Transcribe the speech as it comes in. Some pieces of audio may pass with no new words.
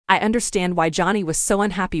I understand why Johnny was so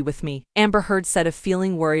unhappy with me, Amber Heard said of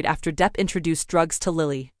feeling worried after Depp introduced drugs to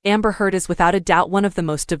Lily. Amber Heard is without a doubt one of the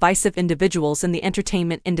most divisive individuals in the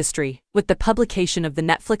entertainment industry. With the publication of the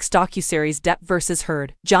Netflix docuseries Depp vs.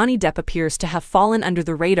 Heard, Johnny Depp appears to have fallen under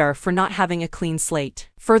the radar for not having a clean slate.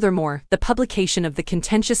 Furthermore, the publication of the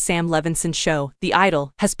contentious Sam Levinson show, The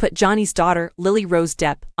Idol, has put Johnny's daughter, Lily Rose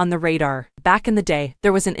Depp, on the radar. Back in the day,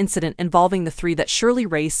 there was an incident involving the three that surely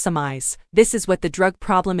raised some eyes. This is what the drug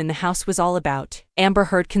problem in the house was all about. Amber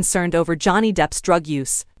Heard concerned over Johnny Depp's drug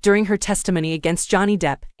use. During her testimony against Johnny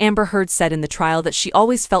Depp, Amber Heard said in the trial that she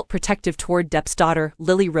always felt protective toward Depp's daughter,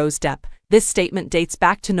 Lily Rose Depp. This statement dates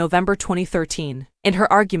back to November 2013. In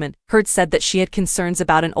her argument, Heard said that she had concerns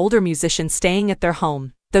about an older musician staying at their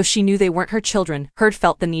home. Though she knew they weren't her children, Heard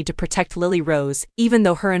felt the need to protect Lily Rose, even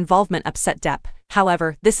though her involvement upset Depp.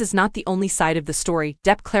 However, this is not the only side of the story.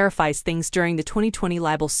 Depp clarifies things during the 2020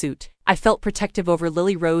 libel suit. I felt protective over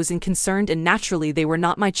Lily Rose and concerned, and naturally they were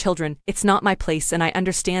not my children. It's not my place, and I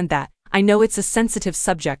understand that. I know it's a sensitive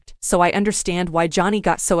subject, so I understand why Johnny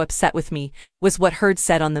got so upset with me, was what Heard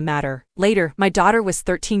said on the matter. Later, my daughter was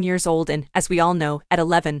 13 years old and, as we all know, at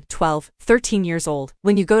 11, 12, 13 years old,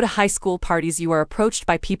 when you go to high school parties you are approached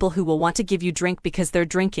by people who will want to give you drink because they're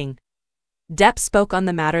drinking. Depp spoke on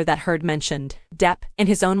the matter that Heard mentioned. Depp, in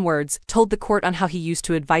his own words, told the court on how he used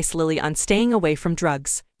to advise Lily on staying away from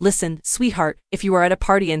drugs. Listen, sweetheart, if you are at a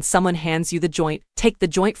party and someone hands you the joint, take the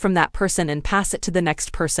joint from that person and pass it to the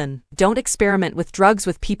next person. Don't experiment with drugs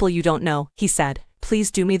with people you don't know, he said.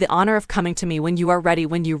 Please do me the honor of coming to me when you are ready,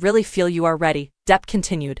 when you really feel you are ready, Depp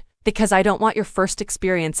continued. Because I don't want your first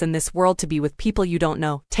experience in this world to be with people you don't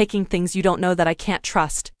know, taking things you don't know that I can't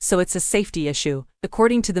trust, so it's a safety issue.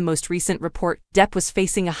 According to the most recent report, Depp was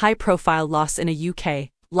facing a high-profile loss in a UK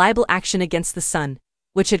libel action against The Sun,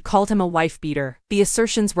 which had called him a wife-beater. The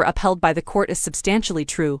assertions were upheld by the court as substantially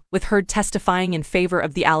true, with Heard testifying in favor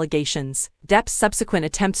of the allegations. Depp's subsequent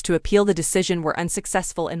attempts to appeal the decision were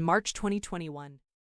unsuccessful in March 2021.